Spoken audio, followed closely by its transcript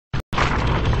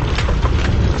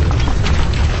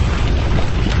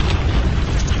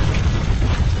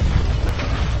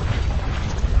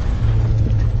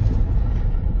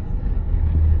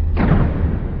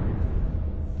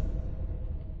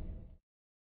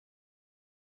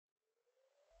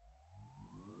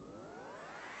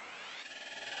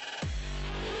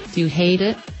Do you hate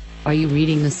it? Are you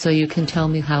reading this so you can tell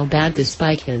me how bad this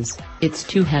bike is? It's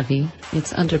too heavy,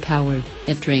 it's underpowered,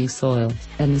 it drinks oil,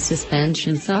 and the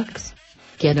suspension sucks?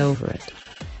 Get over it.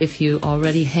 If you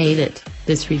already hate it,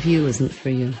 this review isn't for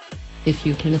you. If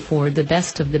you can afford the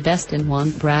best of the best and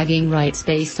want bragging rights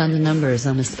based on the numbers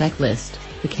on the spec list,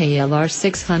 the KLR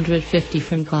 650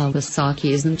 from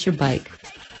Kawasaki isn't your bike.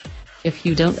 If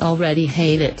you don't already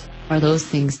hate it, are those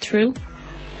things true?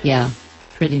 Yeah,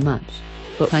 pretty much.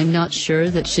 But I'm not sure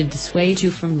that should dissuade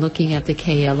you from looking at the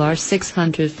KLR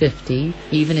 650,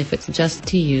 even if it's just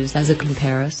to use as a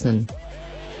comparison.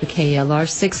 The KLR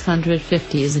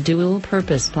 650 is a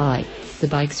dual-purpose bike, the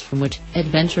bikes from which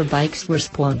adventure bikes were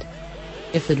spawned.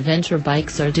 If adventure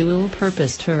bikes are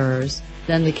dual-purpose tourers,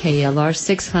 then the KLR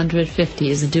 650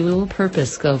 is a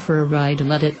dual-purpose go for a ride and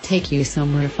let it take you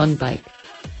somewhere fun bike.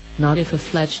 Not if a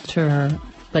fledged tourer,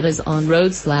 but as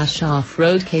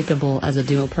on-road/off-road capable as a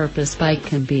dual-purpose bike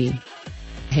can be.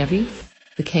 Heavy?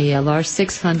 The KLR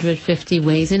 650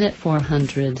 weighs in at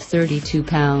 432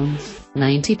 pounds,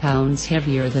 90 pounds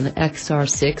heavier than the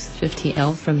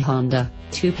XR650L from Honda,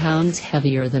 2 pounds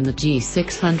heavier than the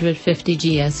G650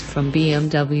 GS from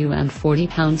BMW and 40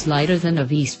 pounds lighter than a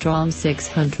V-Strom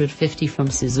 650 from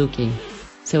Suzuki.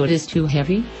 So it is too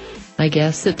heavy? I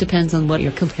guess it depends on what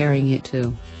you're comparing it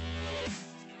to.